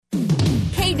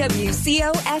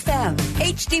WCO-FM,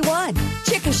 HD1,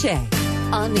 Chickasha.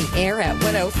 On the air at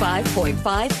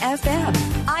 105.5 FM,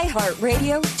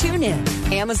 iHeartRadio,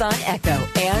 TuneIn, Amazon Echo,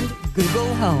 and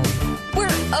Google Home. We're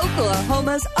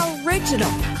Oklahoma's original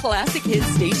classic hit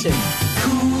station.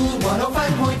 Cool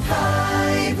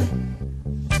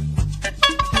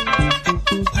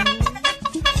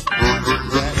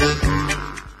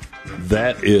 105.5.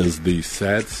 That is the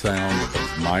sad sound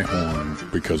of my horn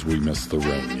because we missed the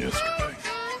rain yesterday.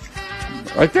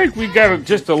 I think we got it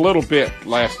just a little bit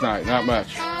last night, not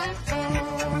much.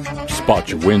 Spot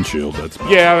your windshield, that's about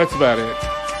Yeah, that's about it.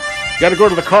 Got to go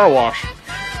to the car wash.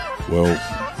 Well,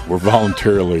 we're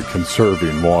voluntarily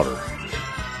conserving water.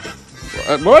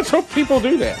 Well, let's hope people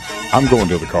do that. I'm going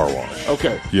to the car wash.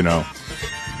 Okay. You know,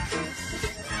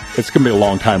 it's going to be a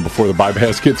long time before the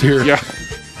bypass gets here. Yeah.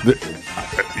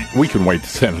 We can wait to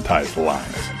sanitize the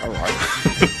lines. All right.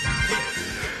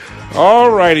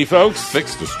 All righty, folks.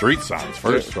 Fix the street signs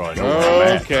first so I know where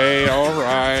I'm at. Okay, all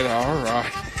right.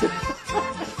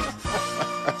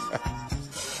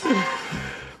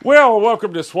 Well,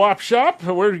 welcome to Swap Shop.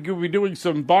 We're going to be doing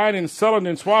some buying and selling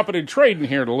and swapping and trading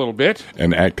here in a little bit.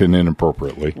 And acting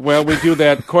inappropriately. Well, we do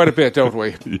that quite a bit, don't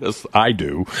we? Yes, I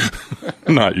do.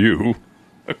 Not you.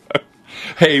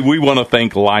 Hey, we want to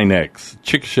thank Linex,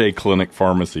 Chickasha Clinic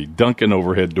Pharmacy, Duncan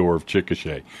Overhead Door of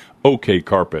Chickasha, OK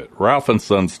Carpet, Ralph &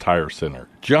 Sons Tire Center,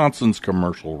 Johnson's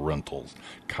Commercial Rentals,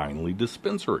 Kindly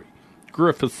Dispensary,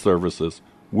 Griffith Services,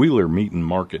 Wheeler Meat and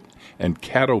Market, and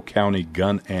Caddo County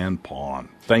Gun and Pawn.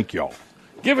 Thank y'all.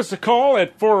 Give us a call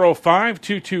at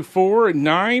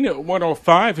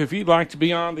 405-224-9105 if you'd like to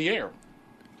be on the air.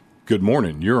 Good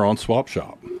morning. You're on Swap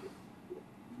Shop.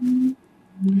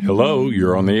 Hello,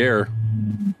 you're on the air.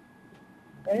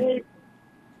 Hey,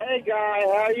 guy,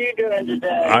 how are you doing today?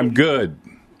 I'm good.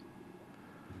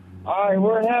 All right,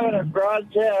 we're having a garage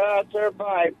sale out there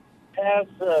by past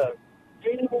the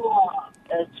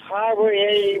it's Highway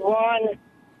 81.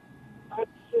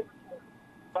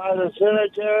 By the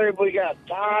cemetery, we got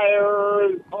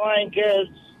tires,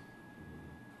 blankets,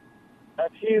 a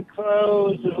few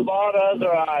clothes, and a lot of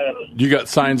other items. You got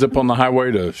signs up on the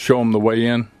highway to show them the way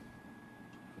in?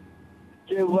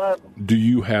 Do what? Do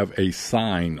you have a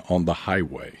sign on the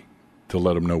highway to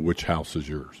let them know which house is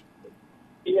yours?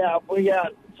 Yeah, we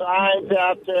got signs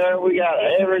out there. We got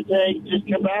everything. Just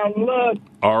come out and look.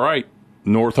 All right.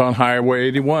 North on Highway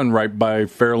 81, right by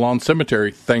Fairlawn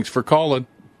Cemetery. Thanks for calling.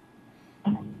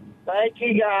 Thank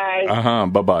you,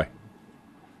 guys. Bye-bye.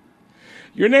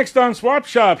 You're next on Swap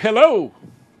Shop. Hello.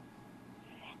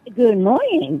 Good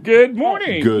morning. Good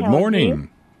morning. Good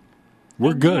morning.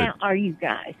 We're good. How are you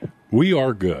guys? We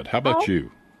are good. How about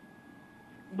you?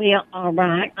 Well, all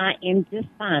right. I am just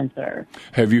fine, sir.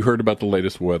 Have you heard about the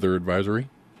latest weather advisory?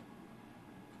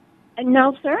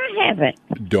 No, sir, I haven't.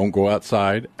 Don't go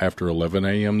outside after 11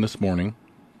 a.m. this morning,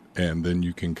 and then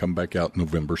you can come back out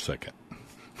November 2nd.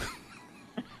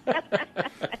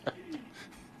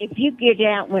 If you get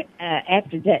out when,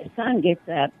 after that sun gets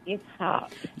up, it's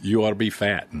hot. You ought to be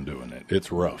fat in doing it.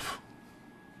 It's rough.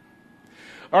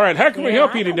 All right, how can we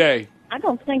help you today? I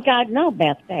don't think I'd know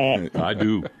about that. I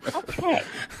do. Okay.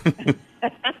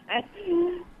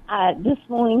 This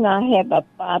morning I have a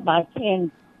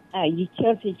 5x10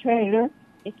 utility trailer.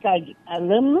 It's got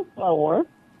aluminum floor,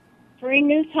 3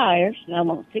 new tires, and I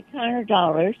want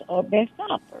 $600 or best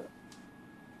offer.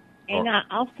 And I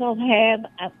also have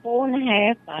a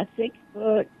 4.5 by 6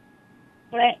 foot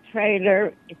flat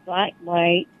trailer. It's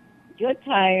lightweight, good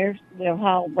tires. We'll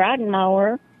haul riding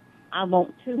mower. I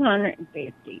want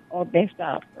 $250 or best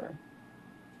offer.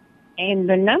 And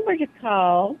the number to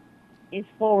call is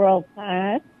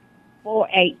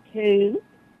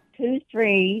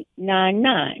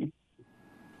 405-482-2399.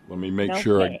 Let me make No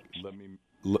sure checks.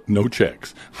 no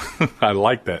checks. I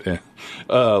like that.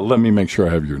 Let me make sure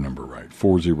I have your number right.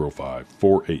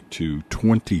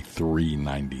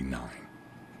 405-482-2399.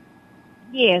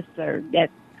 Yes, sir.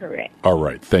 That's correct. All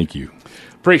right. Thank you.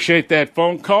 Appreciate that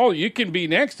phone call. You can be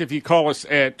next if you call us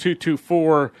at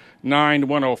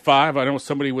 224-9105. I know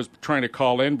somebody was trying to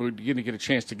call in, but we didn't get a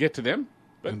chance to get to them.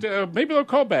 But maybe they'll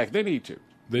call back. They need to.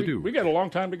 They do. We got a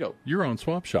long time to go. You're on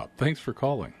Swap Shop. Thanks for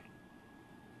calling.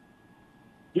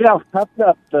 Yeah, I've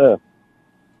got over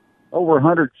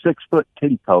 100 6-foot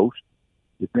T-posts.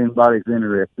 If anybody's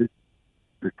interested,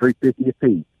 they're $350 a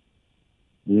piece.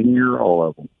 Any or all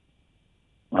of them.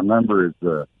 My number is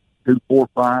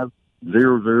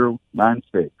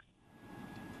 245-0096.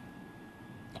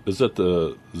 Is that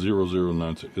the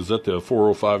 0096? Is that the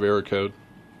 405 area code?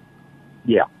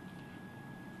 Yeah.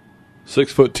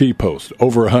 6-foot T-post,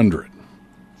 over 100.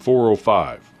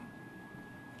 405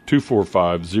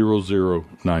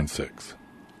 245-0096.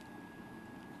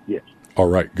 Yes. All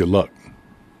right, good luck.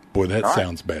 Boy, that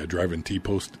sounds bad, driving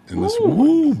T-post in this.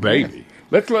 Woo, baby.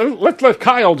 Let's let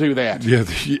Kyle do that. Yeah,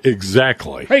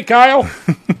 exactly. Hey, Kyle.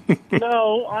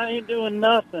 No, I ain't doing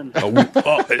nothing.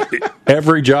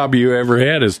 Every job you ever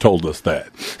had has told us that.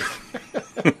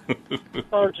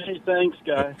 Oh, gee, thanks,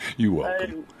 guys. You're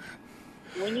welcome.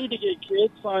 Hey, we need to get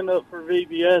kids signed up for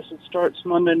VBS. It starts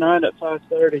Monday night at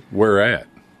 5:30. Where at?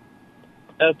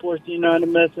 Epworth United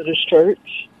Methodist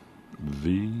Church.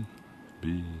 VBS.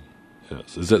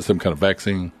 Is that some kind of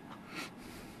vaccine?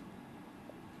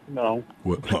 No.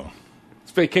 What? Oh.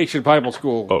 It's Vacation Bible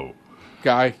School. Oh.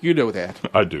 Guy, you know that.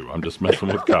 I do. I'm just messing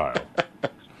with Kyle.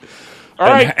 All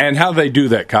right. And how they do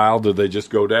that, Kyle? Do they just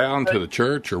go down to the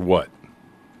church or what?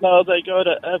 No, they go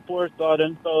to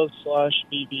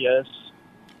epworth.info/VBS.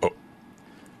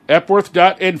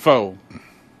 Epworth.info.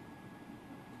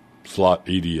 Slot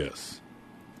EDS.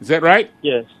 Is that right?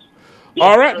 Yes.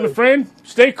 All right, my friend.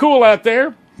 Stay cool out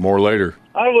there. More later.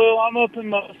 I will. I'm up in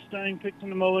Mustang fixing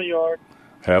to mow the yard.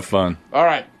 Have fun. All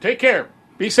right. Take care.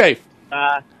 Be safe.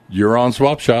 Bye. You're on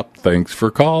Swap Shop. Thanks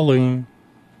for calling.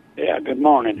 Yeah, good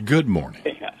morning. Good morning.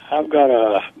 I've got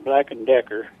a Black &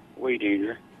 Decker weed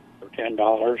eater for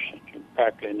 $10. It's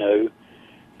practically new.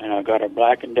 And I've got a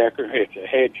Black & Decker, it's a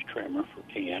hedge trimmer for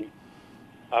 $10.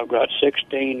 I've got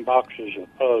 16 boxes of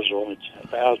puzzle. It's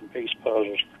 1,000-piece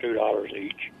puzzles for $2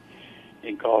 each. You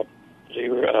can call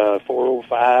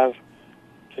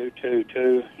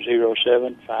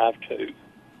 405-222-0752.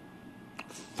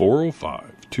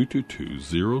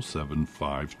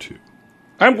 405-222-0752.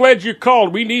 I'm glad you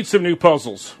called. We need some new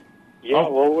puzzles. Yeah,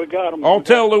 well, we got them. I'll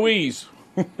tell Louise.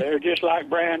 They're just like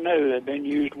brand new. They've been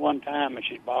used one time, and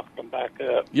she's boxed them back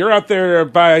up. You're out there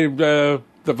by the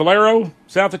Valero,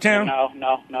 south of town?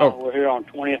 No. Oh. We're here on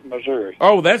 20th, Missouri.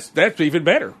 Oh, that's even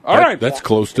better. All right. That's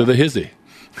close to the hizzy.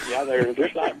 Yeah, they're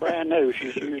just like brand new.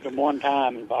 She's used them one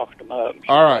time and boxed them up.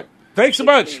 All right. Thanks so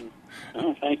much.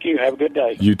 Thank you. Have a good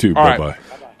day. You too. All Bye-bye. right.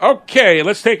 Okay,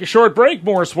 let's take a short break.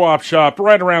 More Swap Shop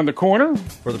right around the corner.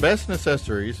 For the best in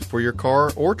accessories for your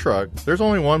car or truck, there's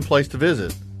only one place to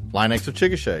visit, Line-X of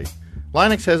Chickasha.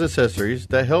 Line-X has accessories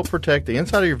that help protect the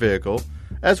inside of your vehicle,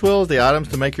 as well as the items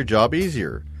to make your job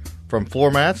easier, from floor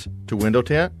mats to window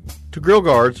tint to grill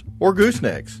guards or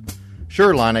goosenecks.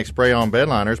 Sure, Line-X spray-on bed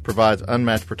liners provides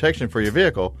unmatched protection for your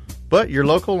vehicle, but your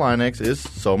local Line-X is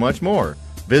so much more.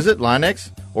 Visit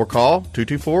Line-X or call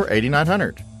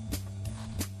 224-8900.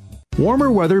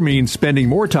 Warmer weather means spending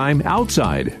more time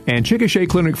outside, and Chickasha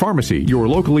Clinic Pharmacy, your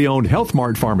locally owned Health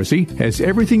Mart pharmacy, has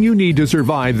everything you need to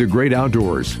survive the great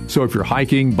outdoors. So if you're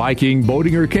hiking, biking,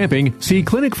 boating, or camping, see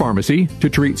Clinic Pharmacy to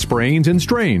treat sprains and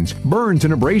strains, burns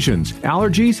and abrasions,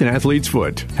 allergies, and athlete's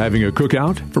foot. Having a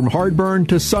cookout? From heartburn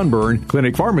to sunburn,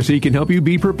 Clinic Pharmacy can help you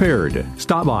be prepared.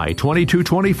 Stop by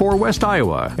 2224 West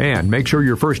Iowa and make sure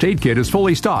your first aid kit is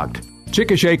fully stocked.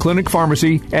 Chickasha Clinic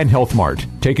Pharmacy and Health Mart,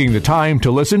 taking the time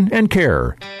to listen and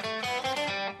care.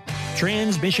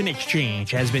 Transmission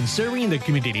Exchange has been serving the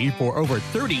community for over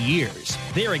 30 years.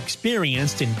 They're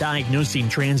experienced in diagnosing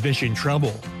transmission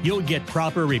trouble. You'll get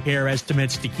proper repair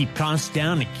estimates to keep costs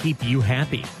down and keep you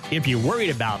happy. If you're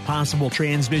worried about possible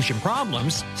transmission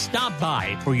problems, stop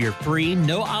by for your free,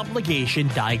 no-obligation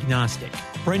diagnostic.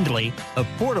 Friendly,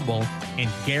 affordable, and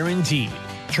guaranteed.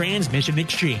 Transmission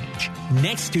Exchange,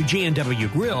 next to J&W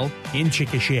Grill in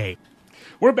Chickasha.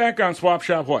 We're back on Swap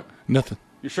Shop. What? Nothing.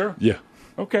 You sure? Yeah.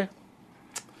 Okay.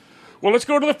 Well, let's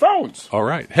go to the phones. All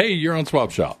right. Hey, you're on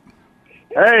Swap Shop.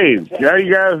 Hey, how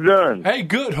you guys doing? Hey,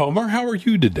 good, Homer. How are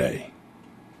you today?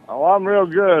 Oh, I'm real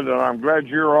good, and I'm glad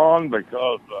you're on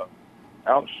because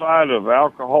outside of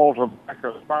alcohol,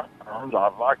 tobacco, firearms,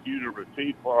 I'd like you to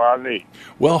repeat what I need.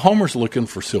 Well, Homer's looking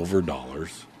for silver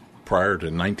dollars. Prior to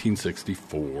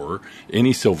 1964,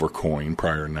 any silver coin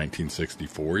prior to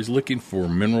 1964. He's looking for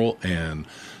mineral and,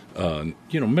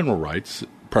 mineral rights,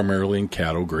 primarily in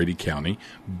Caddo, Grady County,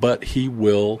 but he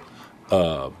will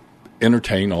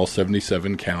entertain all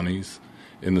 77 counties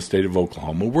in the state of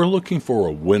Oklahoma. We're looking for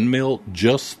a windmill,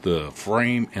 just the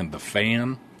frame and the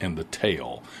fan and the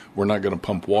tail. We're not going to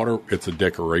pump water. It's a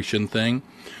decoration thing.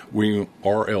 We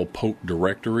R.L. Polk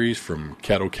directories from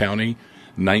Caddo County,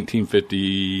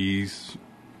 1950s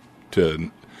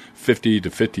to 50 to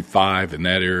 55 in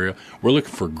that area. We're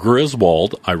looking for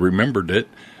Griswold. I remembered it.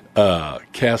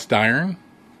 Cast iron.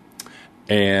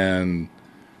 And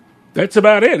that's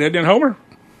about it, isn't it, Homer?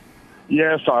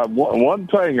 Yes, one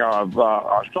thing, I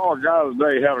saw a guy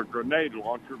today had a grenade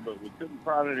launcher, but we couldn't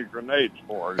find any grenades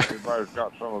for it. If anybody's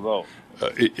got some of those.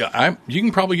 You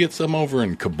can probably get some over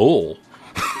in Kabul.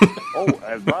 Oh,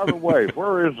 and by the way,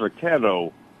 where is the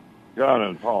Caddo Gun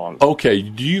and Pawn. Okay,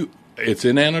 it's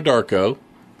in Anadarko.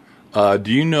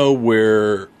 Do you know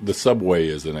where the subway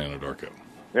is in Anadarko?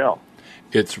 Yeah.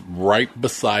 It's right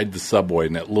beside the subway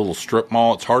in that little strip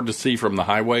mall. It's hard to see from the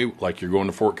highway, like you're going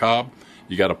to Fort Cobb.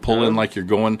 You got to pull in like you're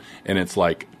going, and it's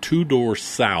like 2 doors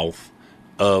south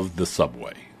of the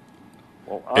subway.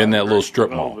 Well, in that little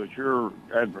strip mall. That you're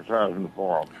advertising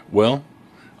for them. Well,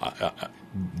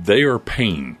 they are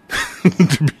pain,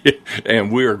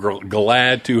 and we are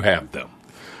glad to have them.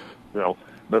 So,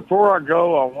 before I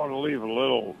go, I want to leave a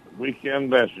little weekend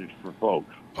message for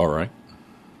folks. All right.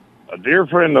 A dear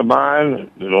friend of mine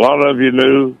that a lot of you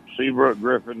knew, Seabrook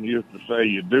Griffin, used to say,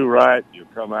 you do right, you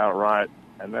come out right,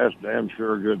 and that's damn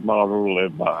sure a good motto to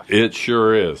live by. It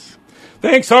sure is.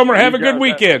 Thanks, Homer. Have a good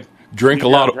weekend. Drink a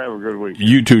lot of. Have a good weekend.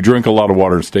 You too. Drink a lot of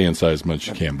water and stay inside as much as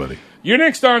you can, buddy. You're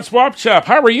next on Swap Shop.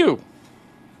 How are you?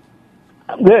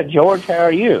 I'm good, George. How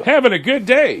are you? Having a good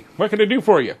day. What can I do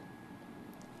for you?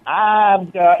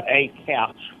 I've got a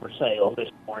couch for sale this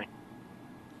morning.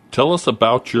 Tell us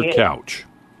about your couch.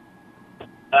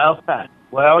 Okay.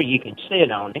 Well, you can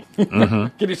sit on it.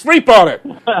 Mm-hmm. Can you sleep on it?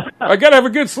 I got to have a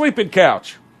good sleeping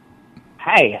couch.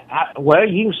 Hey, well,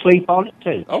 you can sleep on it,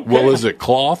 too. Okay. Well, is it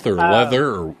cloth or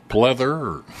leather or pleather?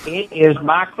 Or? It is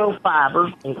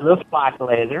microfiber. It looks like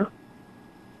leather.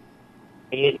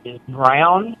 It is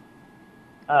brown.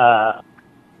 Not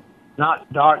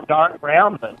dark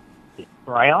brown, but it's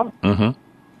brown. Mm-hmm.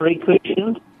 3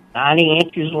 cushions, 90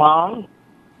 inches long.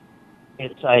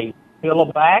 It's a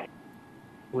pillow back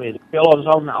with pillows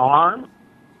on the arm.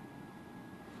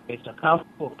 It's a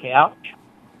comfortable couch.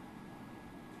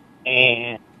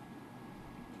 And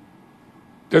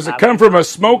does it come from a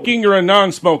smoking or a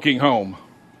non-smoking home?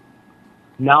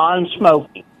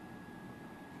 Non-smoking.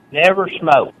 Never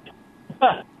smoked.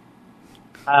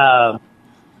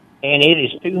 And it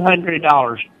is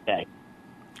 $200 today.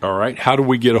 All right. How do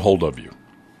we get a hold of you?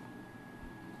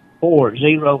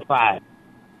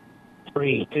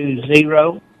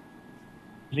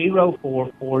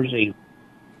 405-320-0440.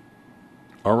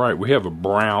 All right. We have a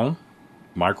brown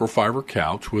microfiber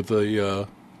couch with the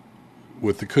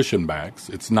cushion backs.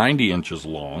 It's 90 inches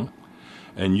long,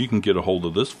 and you can get a hold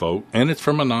of this folk, and it's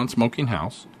from a non-smoking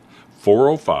house.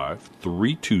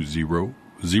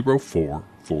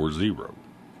 405-320-0440.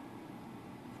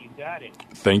 You got it.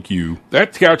 Thank you.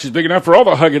 That couch is big enough for all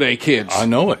the Hug-A-Day kids. I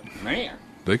know it. Man.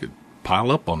 They could pile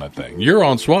up on that thing. You're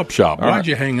on Swap Shop. Why'd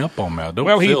you hang up on me? I don't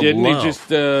Well, he feel didn't. love. He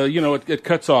just, it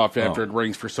cuts off after it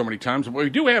rings for so many times. But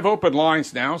we do have open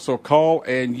lines now, so call,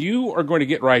 and you are going to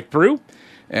get right through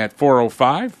at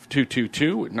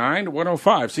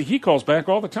 405-222-9105. See, he calls back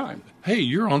all the time. Hey,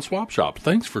 you're on Swap Shop.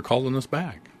 Thanks for calling us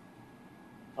back.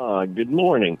 Good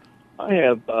morning. I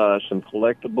have some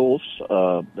collectibles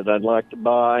that I'd like to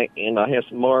buy, and I have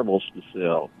some marbles to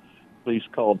sell. Please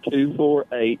call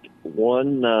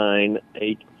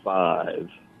 248-1985.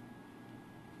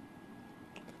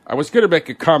 I was going to make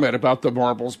a comment about the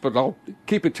marbles, but I'll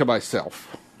keep it to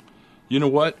myself. You know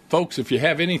what, folks? If you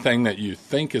have anything that you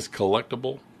think is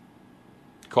collectible,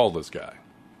 call this guy.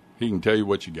 He can tell you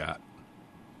what you got.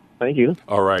 Thank you.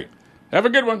 All right. Have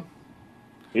a good one.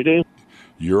 You do.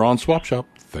 You're on Swap Shop.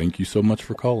 Thank you so much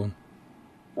for calling.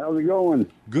 How's it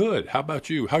going? Good. How about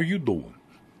you? How you doing?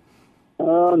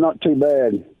 Not too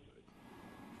bad.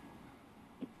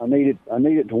 I need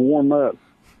it to warm up.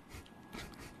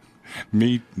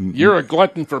 You're a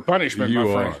glutton for punishment,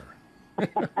 my friend.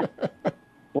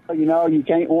 Well, you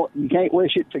can't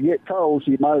wish it to get cold,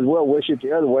 so you might as well wish it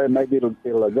the other way. Maybe it'll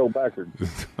go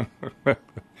backwards.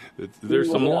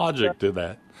 There's some logic to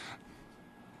that.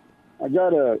 I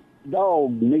got a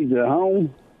dog needs a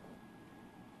home.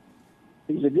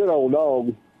 He's a good old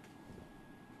dog.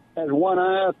 Has one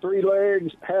eye, 3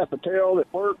 legs, half a tail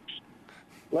that works.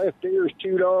 Left ear's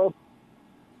chewed off.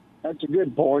 That's a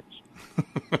good point.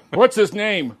 What's his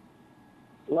name?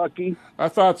 Lucky. I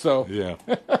thought so. Yeah.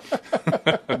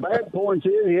 The bad points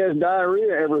is he has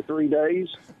diarrhea every 3 days.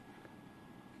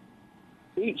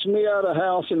 Eats me out of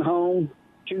house and home.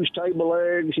 Chews table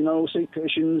legs, seat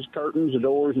cushions, curtains, the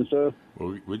doors and stuff.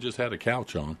 Well, we just had a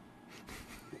couch on.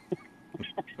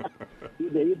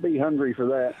 He'd be hungry for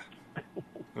that.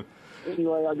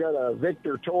 Anyway, I got a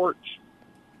Victor torch,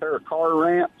 a pair of car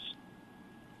ramps,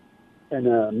 and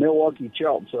a Milwaukee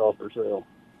chop saw for sale.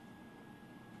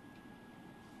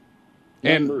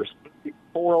 And number is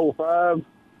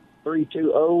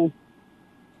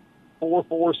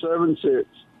 405-320-4476.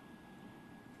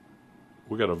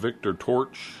 We got a Victor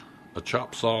torch, a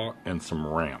chop saw, and some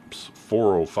ramps.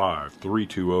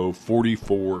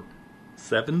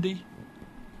 405-320-4470?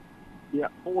 Yeah,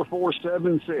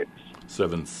 4476.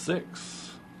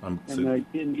 76. and they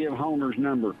didn't give Homer's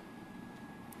number.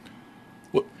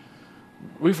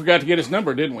 We forgot to get his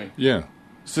number, didn't we? Yeah.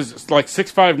 It's like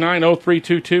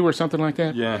 659-0322 or something like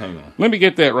that. Yeah, hang on. Let me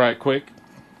get that right quick.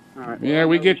 All right. Yeah,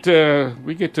 we get to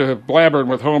blabbering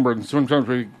with Homer, and sometimes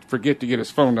we forget to get his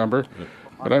phone number.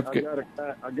 But I got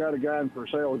a guy in for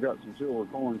sale who got some silver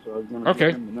coins, so I was going to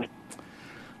Okay. give him the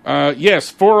number.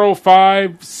 Yes,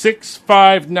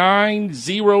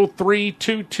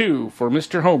 405-659-0322 for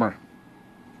Mr. Homer.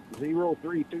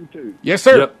 0322. Yes,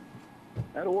 sir. Yep.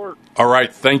 That'll work. All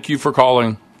right. Thank you for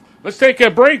calling. Let's take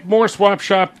a break. More Swap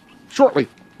Shop shortly.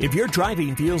 If your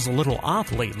driving feels a little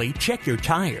off lately, check your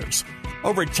tires.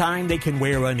 Over time, they can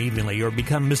wear unevenly or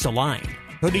become misaligned,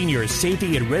 putting your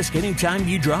safety at risk anytime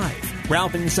you drive.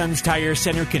 Ralph & Sons Tire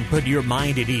Center can put your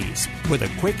mind at ease with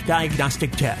a quick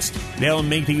diagnostic test. They'll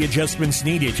make the adjustments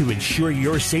needed to ensure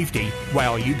your safety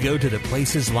while you go to the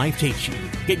places life takes you.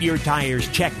 Get your tires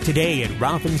checked today at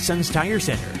Ralph & Sons Tire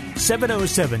Center,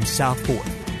 707 South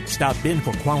 4th. Stop in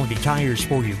for quality tires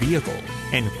for your vehicle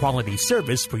and quality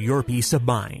service for your peace of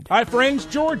mind. Hi, friends.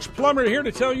 George Plummer here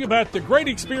to tell you about the great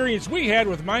experience we had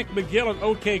with Mike McGill at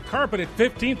OK Carpet at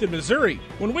 15th in Missouri.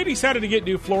 When we decided to get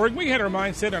new flooring, we had our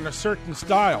mind set on a certain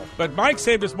style. But Mike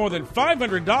saved us more than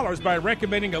 $500 by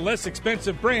recommending a less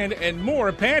expensive brand and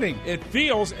more padding. It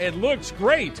feels and looks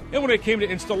great. And when it came to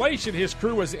installation, his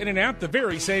crew was in and out the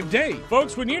very same day.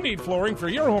 Folks, when you need flooring for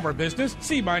your home or business,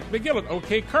 see Mike McGill at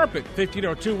OK Carpet,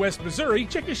 1502 West Missouri,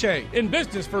 Chickasha. In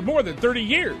business for more than 30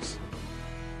 years.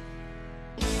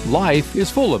 Life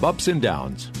is full of ups and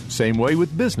downs. Same way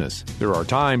with business. There are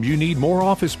times you need more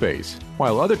office space,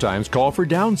 while other times call for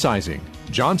downsizing.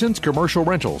 Johnson's Commercial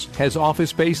Rentals has office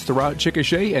space throughout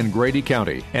Chickasha and Grady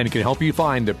County and can help you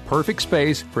find the perfect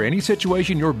space for any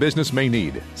situation your business may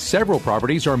need. Several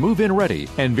properties are move-in ready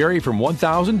and vary from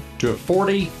 1,000 to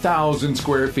 40,000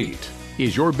 square feet.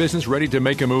 Is your business ready to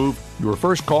make a move? Your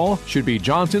first call should be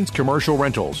Johnson's Commercial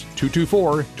Rentals,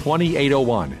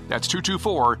 224-2801. That's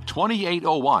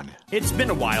 224-2801. It's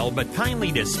been a while, but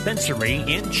Kindly Dispensary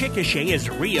in Chickasha is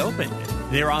reopened.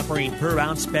 They're offering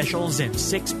per-ounce specials and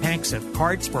 6 packs of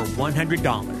carts for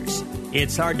 $100.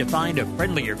 It's hard to find a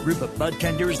friendlier group of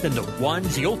budtenders than the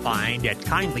ones you'll find at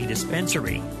Kindly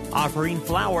Dispensary, offering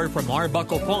flour from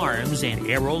Arbuckle Farms and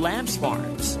Aero Labs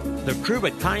Farms. The crew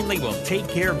at Kindly will take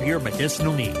care of your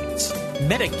medicinal needs.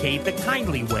 Medicate the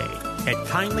Kindly way at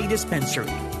Kindly Dispensary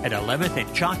at 11th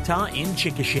and Choctaw in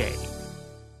Chickasha.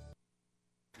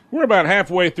 We're about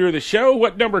halfway through the show.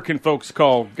 What number can folks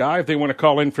call, Guy, if they want to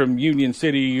call in from Union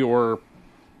City or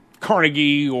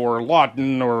Carnegie or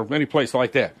Lawton or any place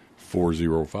like that?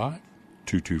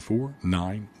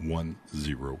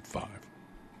 405-224-9105.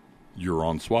 You're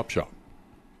on Swap Shop.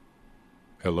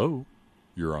 Hello.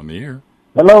 You're on the air.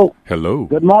 Hello. Hello.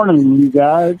 Good morning, you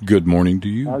guys. Good morning to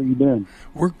you. How are you doing?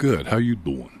 We're good. How you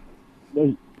doing?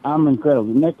 I'm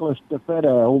incredible. Nicholas DeFetta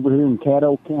over here in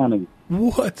Caddo County.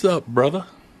 What's up, brother?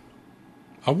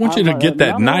 I want you to get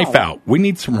that knife out. We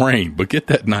need some rain, but get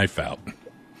that knife out.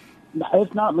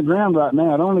 It's not in the ground right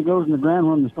now. It only goes in the ground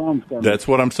when the storm's coming. That's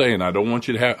what I'm saying. I don't want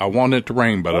you to have. I want it to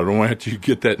rain, but I don't want you to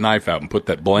get that knife out and put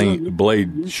that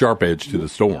blade sharp edge to the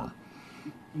storm.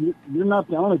 You're not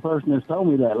the only person that's told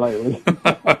me that lately.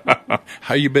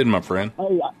 How you been, my friend?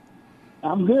 Hey,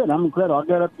 I'm good. I'm incredible. I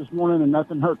got up this morning and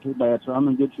nothing hurt too bad, so I'm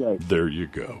in good shape. There you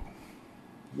go.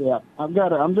 Yeah, I'm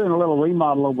doing a little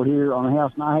remodel over here on the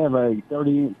house, and I have a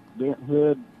 30-inch vent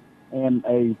hood and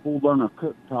a full burner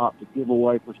cooktop to give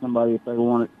away for somebody if they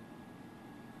want it.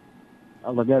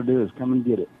 All I got to do is come and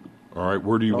get it. All right,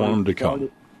 where do you want them to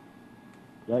come?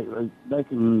 They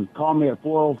can call me at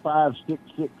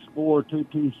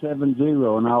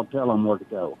 405-664-2270, and I'll tell them where to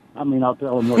go. I'll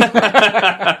tell them where to go.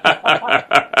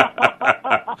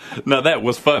 Now, that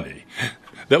was funny.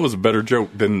 That was a better joke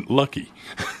than Lucky.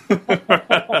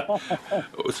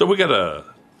 So we got a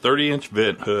 30-inch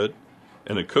vent hood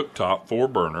and a cooktop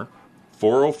 4-burner,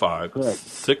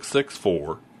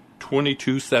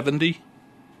 405-664-2270.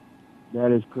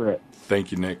 That is correct.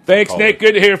 Thank you, Nick. Thanks, Nick.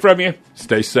 Good to hear from you.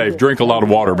 Stay safe. Drink a lot of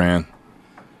water, man.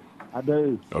 I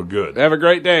do. Oh, good. Have a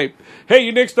great day. Hey,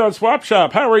 you next on Swap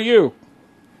Shop. How are you?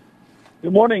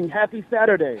 Good morning. Happy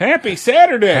Saturday. Happy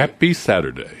Saturday. Happy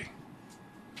Saturday.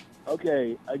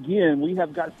 Okay, again, we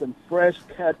have got some fresh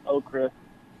cut okra.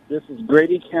 This is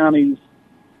Grady County's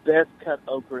best cut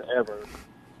okra ever.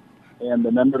 And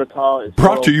the number to call is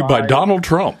brought to you by Donald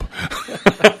Trump.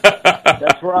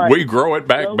 That's right. We grow it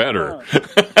back better.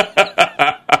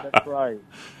 That's right.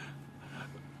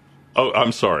 Oh,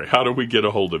 I'm sorry. How do we get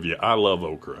a hold of you? I love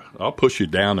okra. I'll push you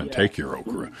down and take your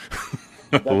okra.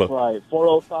 That's right.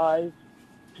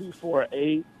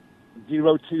 405-248-2270.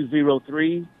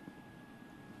 0203.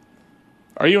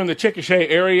 Are you in the Chickasha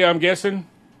area, I'm guessing?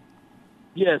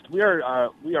 Yes, we are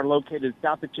located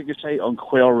south of Chickasha on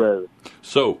Quail Road.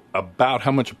 So, about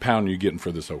how much a pound are you getting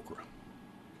for this okra?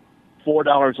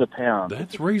 $4 a pound.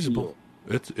 That's reasonable.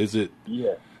 Is it?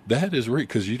 Yeah. That is right,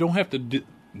 because you don't have to.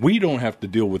 We don't have to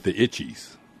deal with the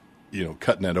itchies,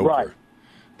 cutting that okra. Right.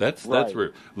 That's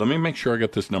right. Let me make sure I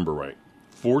got this number right.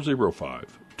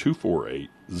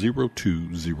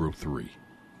 405-248-0203.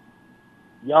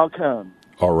 Y'all come.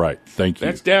 All right. Thank you.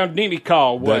 That's down Nene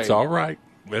Call way. That's all right.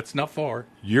 That's not far.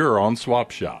 You're on Swap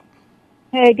Shop.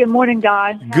 Hey, good morning,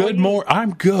 guys. Good morning.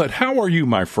 I'm good. How are you,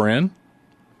 my friend?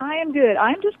 I am good.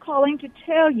 I'm just calling to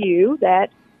tell you that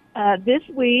this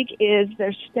week is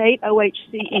their state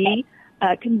OHCE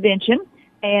convention,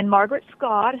 and Margaret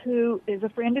Scott, who is a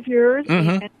friend of yours,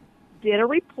 and did a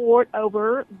report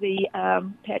over the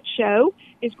pet show,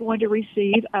 is going to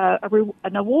receive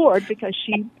an award because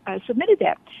she submitted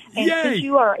that. And since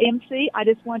you are MC, I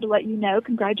just wanted to let you know,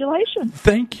 congratulations.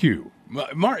 Thank you.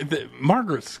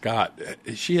 Margaret Scott,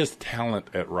 she has talent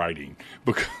at writing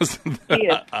because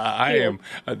I am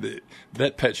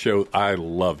that pet show. I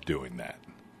love doing that.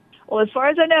 Well, as far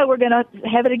as I know, we're going to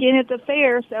have it again at the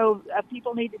fair, so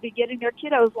people need to be getting their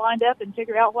kiddos lined up and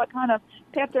figure out what kind of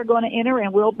pet they're going to enter,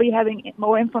 and we'll be having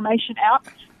more information out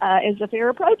as the fair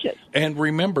approaches. And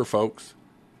remember, folks,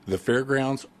 the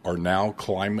fairgrounds are now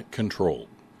climate controlled.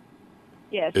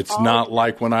 Yes. It's not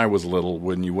like when I was little,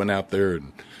 when you went out there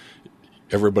and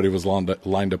everybody was lined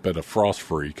up at a Frost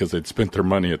Free because they'd spent their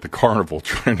money at the carnival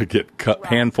trying to get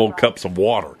handful cups of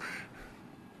water.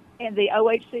 And the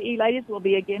OHCE ladies will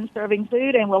be again serving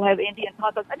food, and we'll have Indian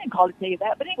tacos. I didn't call to tell you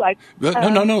that, but anyway.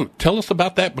 No. Tell us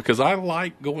about that, because I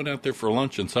like going out there for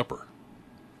lunch and supper.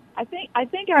 I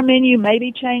think our menu may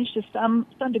be changed to some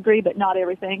degree, but not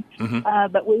everything.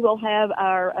 But we will have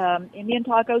our Indian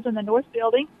tacos in the North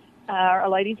Building. Our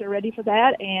ladies are ready for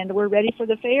that, and we're ready for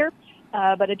the fair.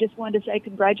 But I just wanted to say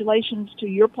congratulations to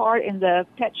your part in the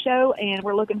pet show, and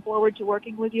we're looking forward to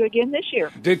working with you again this year.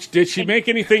 Did she make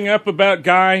anything up about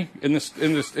Guy in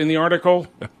the article?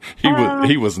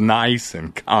 He was nice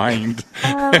and kind.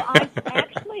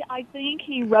 I think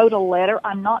he wrote a letter.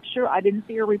 I'm not sure. I didn't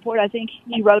see her report. I think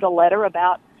he wrote a letter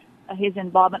about his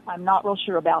involvement. I'm not real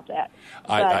sure about that.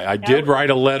 I did write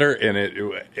a letter, and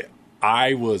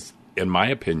I was, in my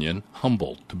opinion,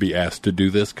 humbled to be asked to do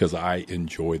this because I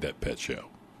enjoy that pet show.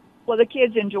 Well, the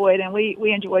kids enjoy it, and we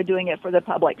enjoy doing it for the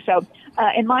public. So,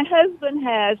 and my husband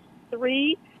has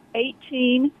 3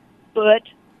 18-foot,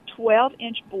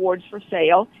 12-inch boards for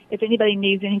sale. If anybody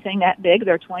needs anything that big,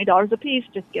 they're $20 a piece.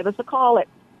 Just give us a call at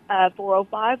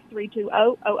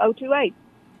 405-320-0028.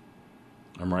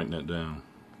 I'm writing that down.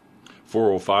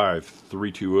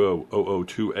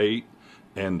 405-320-0028.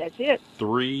 And that's it.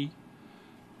 3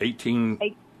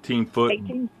 18-foot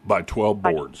by 12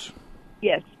 boards.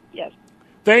 Yes.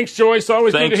 Thanks, Joyce.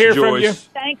 Always good to hear from you.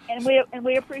 Thanks, and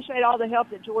we appreciate all the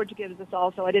help that George gives us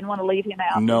also. I didn't want to leave him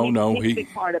out. He's a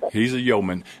big part of it. He's a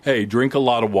yeoman. Hey, drink a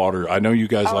lot of water. I know you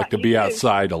guys like to be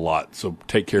outside a lot, so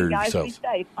take care of yourselves. Be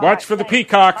safe. Watch for the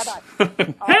peacocks.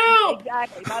 Help!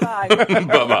 Exactly. Bye-bye.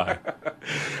 Bye-bye.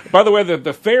 By the way,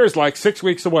 the fair is like 6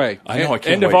 weeks away. I know. I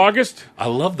can't End wait. of August. I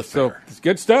love the fair. So it's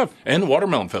good stuff. And the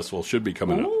Watermelon Festival should be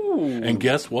coming up. And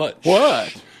guess what?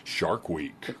 What? Shark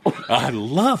Week. I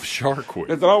love Shark Week.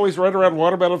 Is it always right around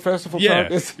Watermelon Festival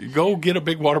time? Yeah. Go get a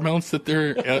big watermelon, sit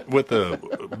there with a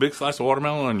big slice of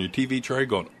watermelon on your TV tray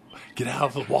going, get out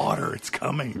of the water, it's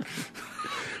coming.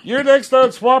 You're next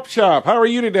on Swap Shop. How are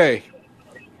you today?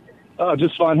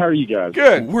 Just fine. How are you guys?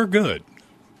 Good. We're good.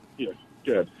 Yeah,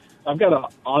 good. I've got an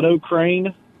Auto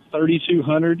Crane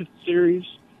 3200 series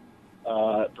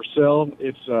for sale.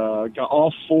 It's got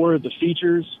all 4 of the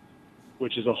features,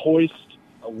 which is a hoist,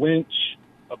 a winch,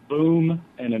 a boom,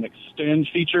 and an extend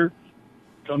feature.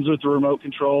 Comes with a remote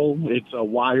control. It's a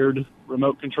wired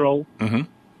remote control. Mm-hmm.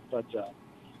 But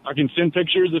I can send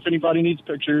pictures if anybody needs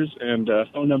pictures, and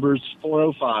phone number is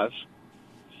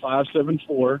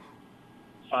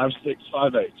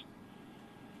 405-574-5658.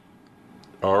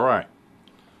 All right.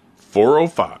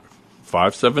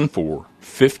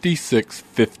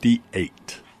 405-574-5658.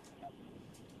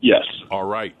 Yes. All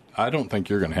right. I don't think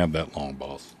you're going to have that long,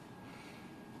 boss.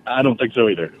 I don't think so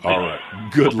either. All right.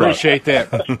 Good luck. Appreciate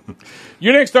that.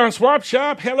 You're next on Swap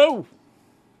Shop. Hello.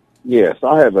 Yes,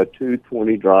 I have a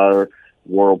 220 dryer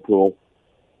Whirlpool.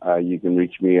 You can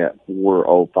reach me at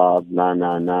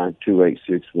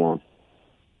 405-999-2861.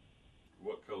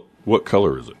 What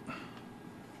color is it?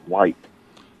 White.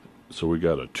 So we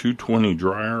got a 220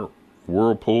 dryer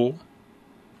Whirlpool,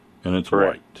 and it's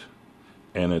Correct. white.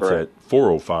 And it's Correct. at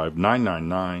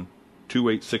 405-999-2861.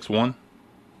 2861?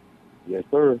 Yes,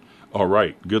 sir. All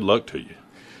right. Good luck to you.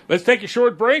 Let's take a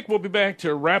short break. We'll be back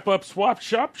to wrap up Swap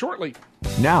Shop shortly.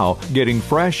 Now, getting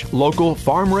fresh, local,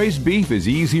 farm-raised beef is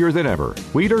easier than ever.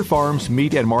 Weeder Farms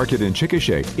Meat and Market in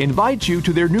Chickasha invites you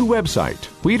to their new website,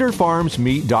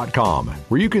 WeederFarmsMeat.com,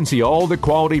 where you can see all the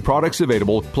quality products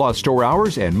available, plus store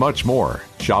hours and much more.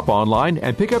 Shop online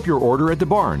and pick up your order at the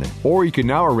barn, or you can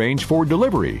now arrange for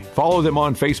delivery. Follow them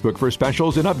on Facebook for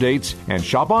specials and updates, and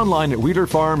shop online at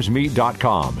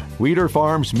WeederFarmsMeat.com. Weeder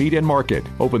Farms Meat and Market,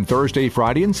 open Thursday,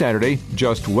 Friday, and Saturday,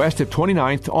 just west of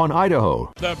 29th on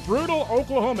Idaho. The brutal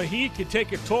Oklahoma heat can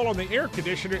take a toll on the air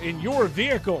conditioner in your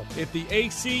vehicle. If the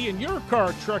AC in your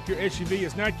car, truck, or SUV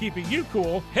is not keeping you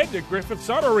cool, head to Griffith's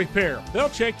Auto Repair. They'll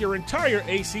check your entire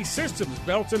AC systems,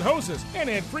 belts, and hoses, and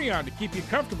add Freon to keep you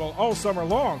comfortable all summer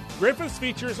long. Griffith's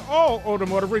features all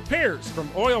automotive repairs, from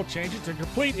oil changes to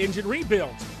complete engine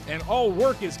rebuilds, and all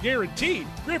work is guaranteed.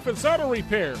 Griffith's Auto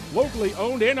Repair, locally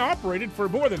owned and operated for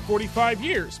more than 45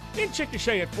 years. In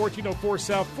Chickasha at 1404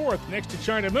 South 4th, next to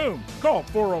China Moon. Call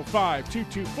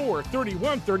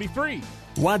 405-224-3133.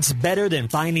 What's better than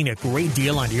finding a great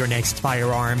deal on your next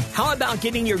firearm? How about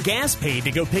getting your gas paid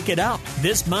to go pick it up?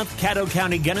 This month, Caddo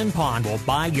County Gun & Pawn will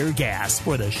buy your gas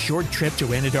for the short trip to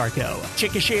Anadarko.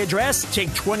 Chickasha address, take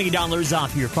 $20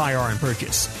 off your firearm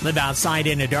purchase. Live outside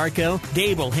Anadarko,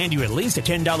 Dave will hand you at least a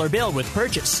 $10 bill with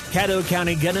purchase. Caddo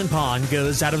County Gun & Pawn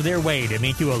goes out of their way to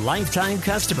make you a lifetime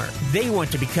customer. They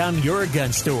want to become your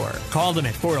gun store. Call them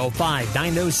at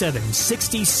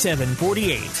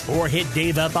 405-907-6748 or hit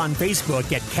Dave up on Facebook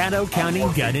at Caddo County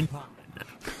Gun & Pawn.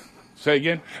 Say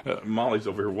again? Molly's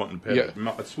over here wanting to pet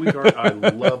it. Sweetheart, I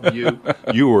love you.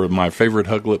 You were my favorite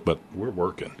huglet, but we're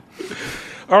working.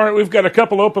 All right, we've got a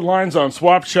couple open lines on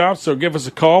Swap Shop, so give us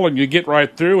a call and you get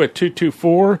right through at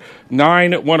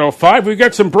 224-9105. We've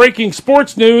got some breaking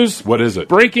sports news. What is it?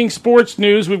 Breaking sports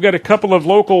news. We've got a couple of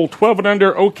local 12 and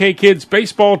under OK Kids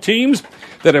baseball teams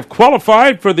that have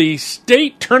qualified for the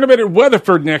state tournament at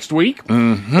Weatherford next week.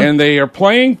 Mm-hmm. And they are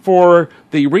playing for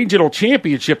the regional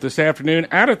championship this afternoon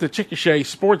out at the Chickasha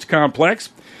Sports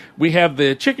Complex. We have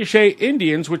the Chickasha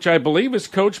Indians, which I believe is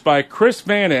coached by Chris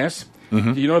Van Ness.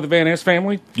 Mm-hmm. Do you know the Van Ness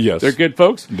family? Yes. They're good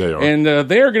folks. They are. And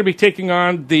they are going to be taking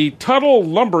on the Tuttle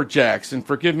Lumberjacks. And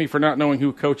forgive me for not knowing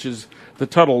who coaches the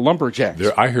Tuttle Lumberjacks.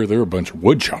 I hear they're a bunch of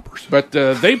wood choppers. But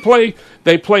they play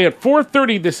at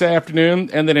 4:30 this afternoon,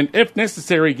 and then an if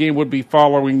necessary game would be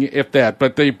following if that.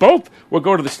 But they both will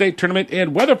go to the state tournament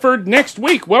in Weatherford next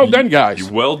week. Well done,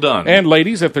 guys. Well done. And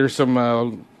ladies, if there's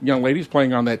some young ladies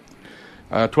playing on that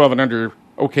 12 and under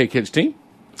OK Kids team.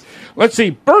 Let's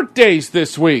see, birthdays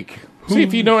this week. See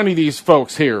if you know any of these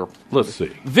folks here. Let's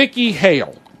see. Vicky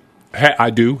Hale. I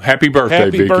do. Happy birthday,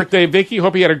 Happy Vicky. birthday, Vicky.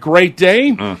 Hope you had a great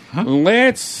day. Mm-hmm.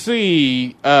 Let's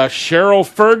see. Cheryl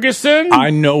Ferguson. I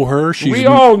know her. We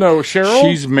all know Cheryl.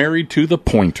 She's married to the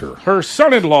Pointer. Her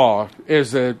son-in-law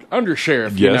is an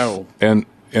undersheriff, you know.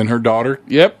 And her daughter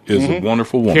is a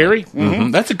wonderful woman. Carrie.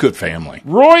 Mm-hmm. That's a good family.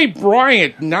 Roy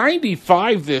Bryant,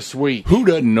 95 this week. Who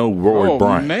doesn't know Roy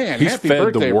Bryant? Man, He's happy fed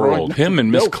birthday, the world. Roy. Him and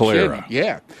Miss Clara. Kidding.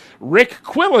 Yeah. Rick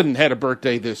Quillen had a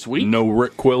birthday this week. No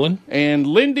Rick Quillen. And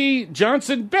Lindy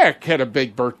Johnson Beck had a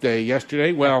big birthday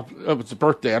yesterday. Well, it was a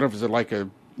birthday. I don't know if it was like a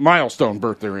milestone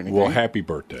birthday or anything. Well, happy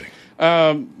birthday.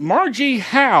 Margie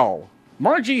Howe.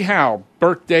 Margie Howe,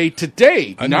 birthday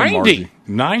today. I know 90. Margie.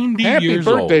 90 happy years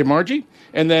old. Happy birthday, Margie.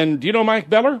 And then, do you know Mike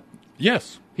Beller?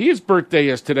 Yes. His birthday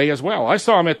is today as well. I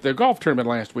saw him at the golf tournament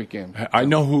last weekend. I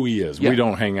know who he is. Yeah. We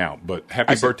don't hang out, but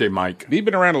happy birthday, Mike. He's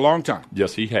been around a long time.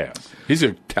 Yes, he has. He's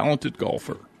a talented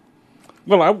golfer.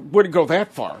 Well, I wouldn't go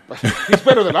that far. But he's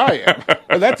better than I am.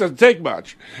 And that doesn't take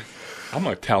much. I'm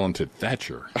a talented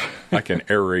thatcher. I can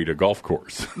aerate a golf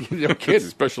course. No kidding.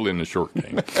 Especially in the short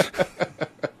game.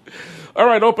 All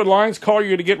right, open lines. Call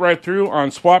you to get right through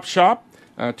on Swap Shop.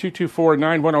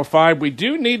 224-9105. We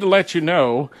do need to let you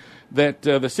know that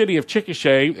the city of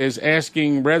Chickasha is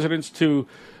asking residents to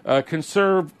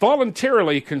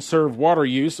voluntarily conserve water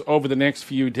use over the next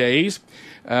few days.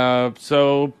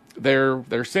 So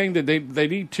they're saying that they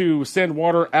need to send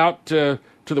water out to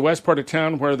the west part of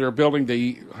town where they're building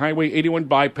the Highway 81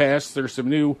 bypass. There's some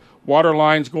new water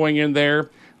lines going in there.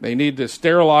 They need to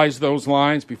sterilize those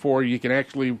lines before you can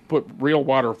actually put real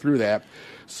water through that.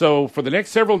 So for the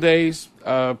next several days,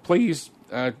 please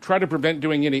try to prevent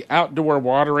doing any outdoor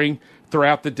watering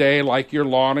throughout the day, like your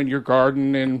lawn and your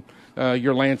garden and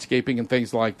your landscaping and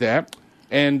things like that.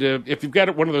 And if you've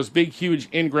got one of those big, huge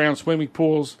in-ground swimming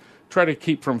pools, try to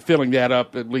keep from filling that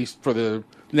up at least for the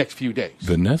next few days.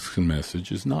 The next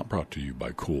message is not brought to you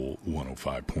by Cool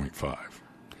 105.5.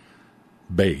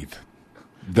 Bathe.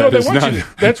 That is not.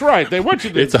 That's right. They want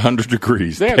you to. It's 100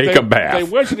 degrees. Take a bath. They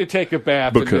want you to take a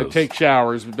bath and take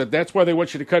showers, but that's why they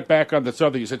want you to cut back on this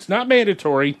other use. It's not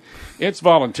mandatory. It's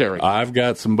voluntary. I've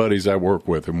got some buddies I work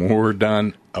with, and when we're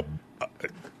done,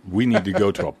 we need to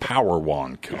go to a Power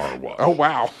Wand car wash. Oh,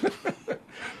 wow.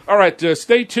 All right,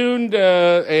 stay tuned,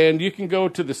 and you can go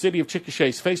to the City of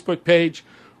Chickasha's Facebook page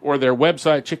or their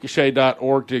website,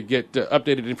 chickasha.org, to get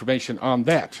updated information on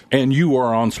that. And you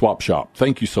are on Swap Shop.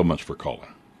 Thank you so much for calling.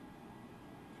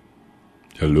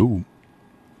 Hello.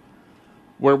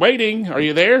 We're waiting. Are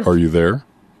you there? Are you there?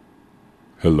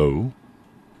 Hello.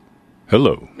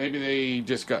 Hello. Maybe they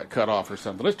just got cut off or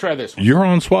something. Let's try this one. You're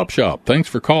on Swap Shop. Thanks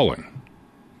for calling.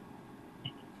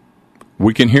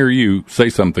 We can hear you. Say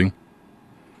something.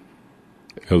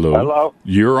 Hello. Hello.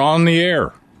 You're on the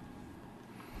air.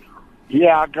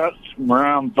 Yeah, I got some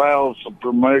round valves of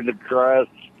Bermuda grass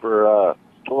for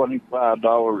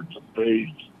 $25 a piece.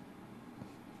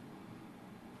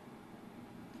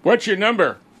 What's your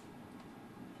number?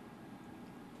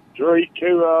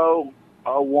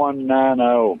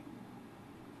 320-0190.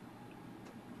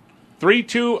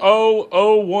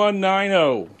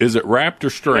 320-0190. Is it wrapped or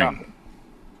string? Yeah.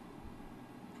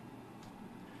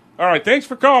 All right, thanks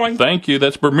for calling. Thank you.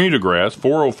 That's Bermuda grass,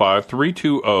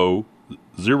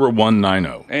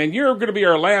 405-320-0190. And you're going to be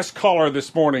our last caller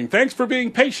this morning. Thanks for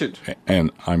being patient.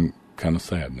 And I'm kind of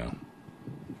sad now.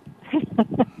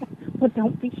 Well,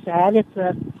 don't be sad. It's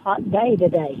a hot day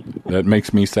today. That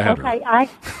makes me sadder. Okay, I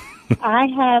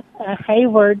have a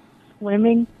Hayward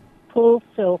swimming pool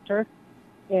filter.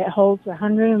 It holds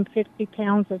 150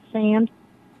 pounds of sand.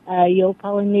 You'll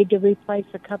probably need to replace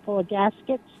a couple of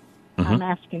gaskets. Mm-hmm. I'm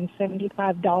asking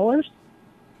 $75.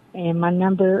 And my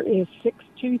number is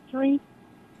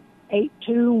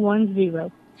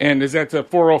 623-8210. And is that the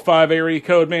 405 area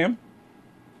code, ma'am?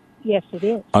 Yes, it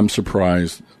is. I'm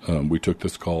surprised we took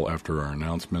this call after our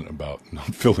announcement about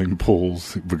not filling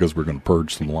pools because we're going to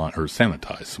purge some lines or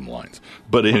sanitize some lines.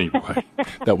 But anyway,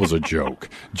 that was a joke.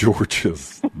 George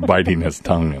is biting his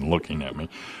tongue and looking at me.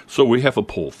 So we have a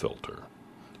pool filter,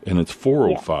 and it's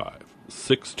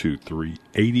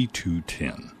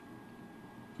 405-623-8210.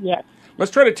 Yes.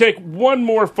 Let's try to take one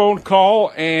more phone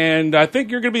call, and I think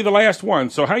you're going to be the last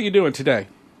one. So how you doing today?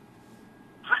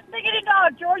 Hot diggity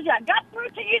dog, Georgia. Got through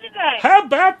to you today. How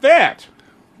about that?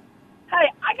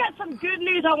 Hey, I got some good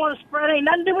news I want to spread. Ain't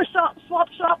nothing to do with Swap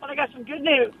Shop, but I got some good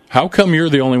news. How come you're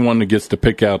the only one that gets to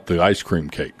pick out the ice cream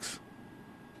cakes?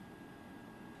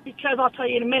 Because I'll tell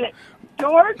you in a minute.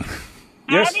 George,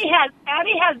 Yes?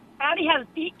 Addie has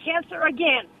beat cancer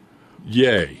again.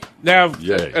 Yay. Now,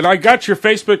 Yay. and I got your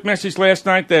Facebook message last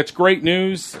night. That's great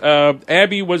news.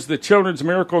 Abby was the Children's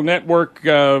Miracle Network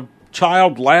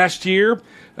child last year.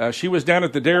 She was down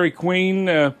at the Dairy Queen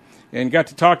and got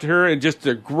to talk to her, and just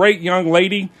a great young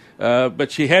lady.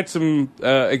 But she had some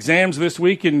exams this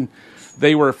week, and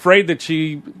they were afraid that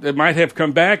she might have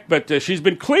come back, but she's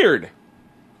been cleared.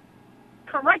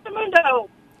 Correctamundo.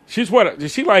 She's what?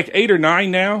 Is she like 8 or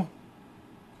 9 now?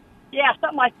 Yeah,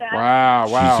 something like that.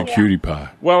 Wow. She's a cutie pie.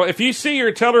 Well, if you see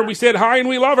her, tell her we said hi and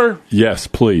we love her. Yes,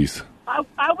 please. I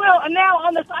will. And now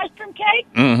on this ice cream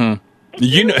cake. Mm-hmm.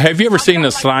 You know, have you ever seen the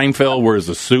Seinfeld where it's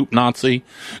a soup Nazi?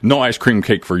 No ice cream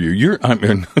cake for you. You're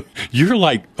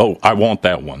like, oh, I want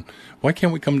that one. Why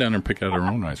can't we come down and pick out our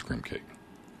own ice cream cake?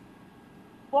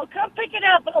 Well, come pick it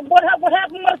up. But what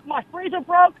happened was my freezer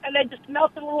broke, and they just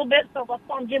melted a little bit, so that's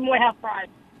why I'm giving away half price.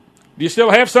 Do you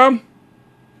still have some?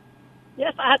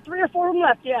 Yes, I had 3 or 4 of them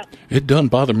left, yeah. It doesn't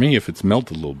bother me if it's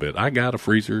melted a little bit. I got a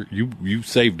freezer. You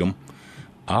saved them.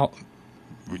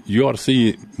 You ought to see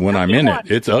it when I'm in it.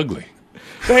 It's ugly.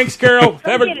 Thanks, Carol.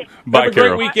 Have a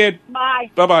great weekend.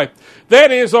 Bye. Bye-bye.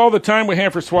 That is all the time we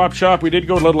have for Swap Shop. We did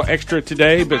go a little extra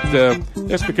today, but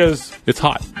that's because it's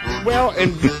hot. Well,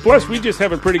 and plus we just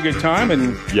have a pretty good time,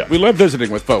 and Yeah. we love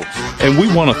visiting with folks. And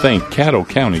we want to thank Caddo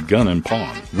County Gun and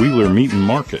Pawn, Wheeler Meat and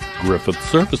Market, Griffith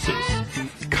Services,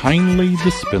 Kindly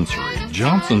Dispensary,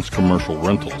 Johnson's Commercial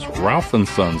Rentals, Ralph &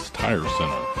 Sons Tire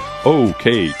Center,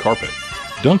 OK Carpet,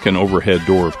 Duncan Overhead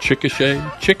Door of Chickasha,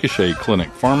 Chickasha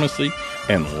Clinic Pharmacy,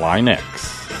 and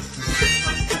Linex.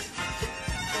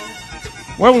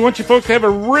 Well, we want you folks to have a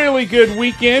really good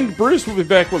weekend. Bruce will be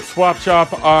back with Swap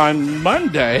Shop on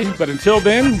Monday, but until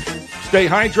then, stay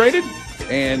hydrated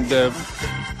and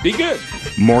be good.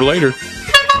 More later.